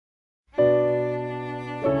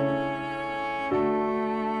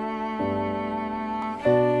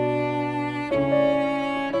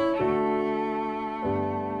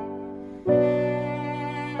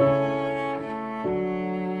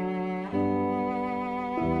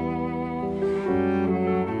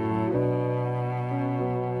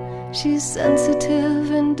She's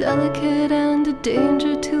sensitive and delicate and a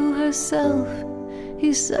danger to herself.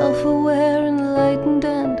 He's self-aware, enlightened,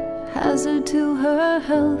 and hazard to her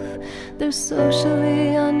health. They're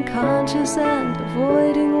socially unconscious and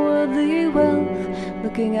avoiding worldly wealth,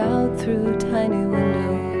 looking out through tiny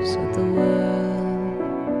windows at the world.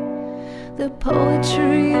 Their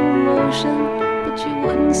poetry in motion, but you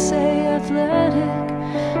wouldn't say athletic,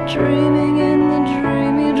 dreaming in the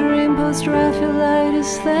dreamy dream, post-Raphaelite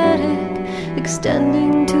aesthetic,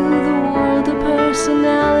 extending to the world a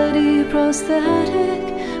personality prosthetic,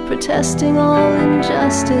 protesting all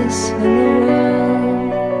injustice in the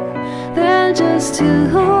world. They're just two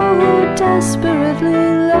desperately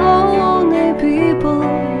lonely people,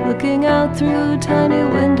 looking out through tiny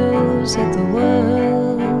windows at the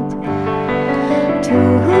world.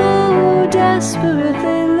 Two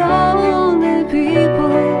desperately lonely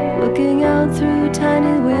people, looking out through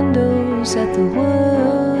tiny windows at the world.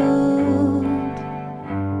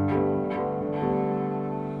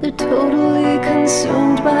 They're totally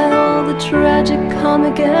consumed by all the tragic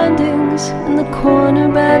comic endings in the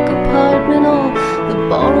cornerback apartment, all the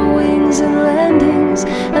borrowings and lendings,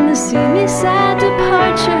 and the see-me-sad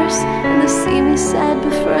departures, and the see-me-sad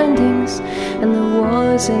befriendings, and the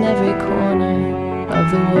wars in every corner of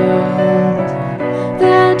the world.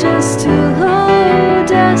 They're just two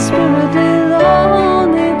desperately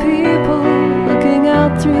lonely people, looking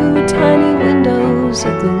out through tiny windows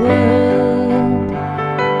at the world.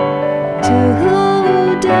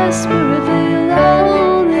 Two desperately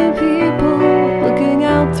lonely people, looking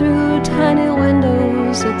out through tiny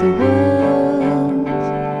windows at the world.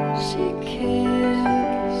 She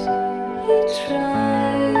cares, he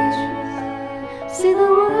tries, see the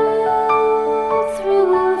world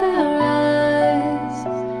through their eyes.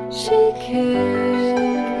 She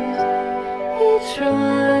cares, he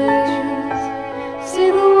tries, see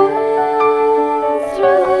the world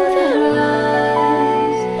through their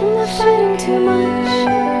eyes. And they're fighting too much,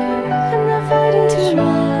 and they're fighting too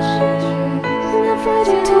much, and they're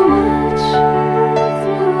fighting too much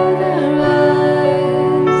through their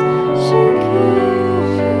eyes. She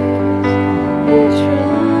cares, he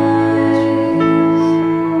tries.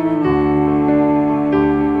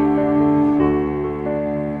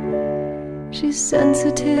 She's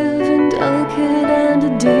sensitive and delicate and a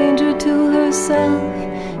danger to herself.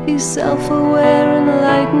 He's self-aware,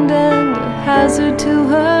 enlightened, and a hazard to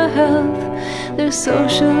her health. They're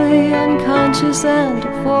socially unconscious and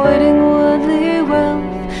avoiding worldly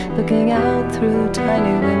wealth, looking out through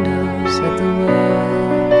tiny windows at the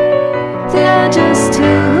world. They're just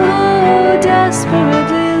two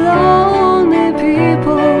desperately lonely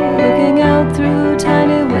people, looking out through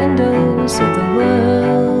tiny windows at the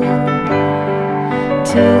world.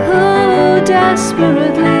 Two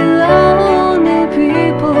desperately lonely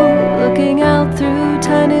people, looking out through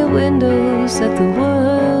tiny windows at the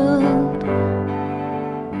world.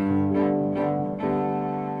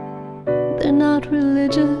 They're not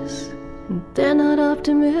religious, and they're not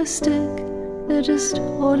optimistic. They're just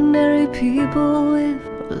ordinary people with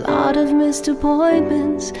a lot of missed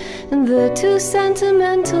appointments, and they're too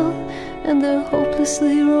sentimental, and they're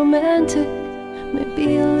hopelessly romantic.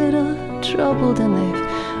 Maybe a little troubled, and they've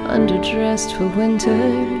underdressed for winter.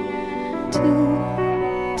 Two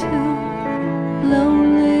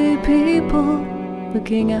lonely people,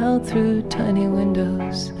 looking out through tiny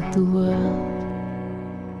windows at the world.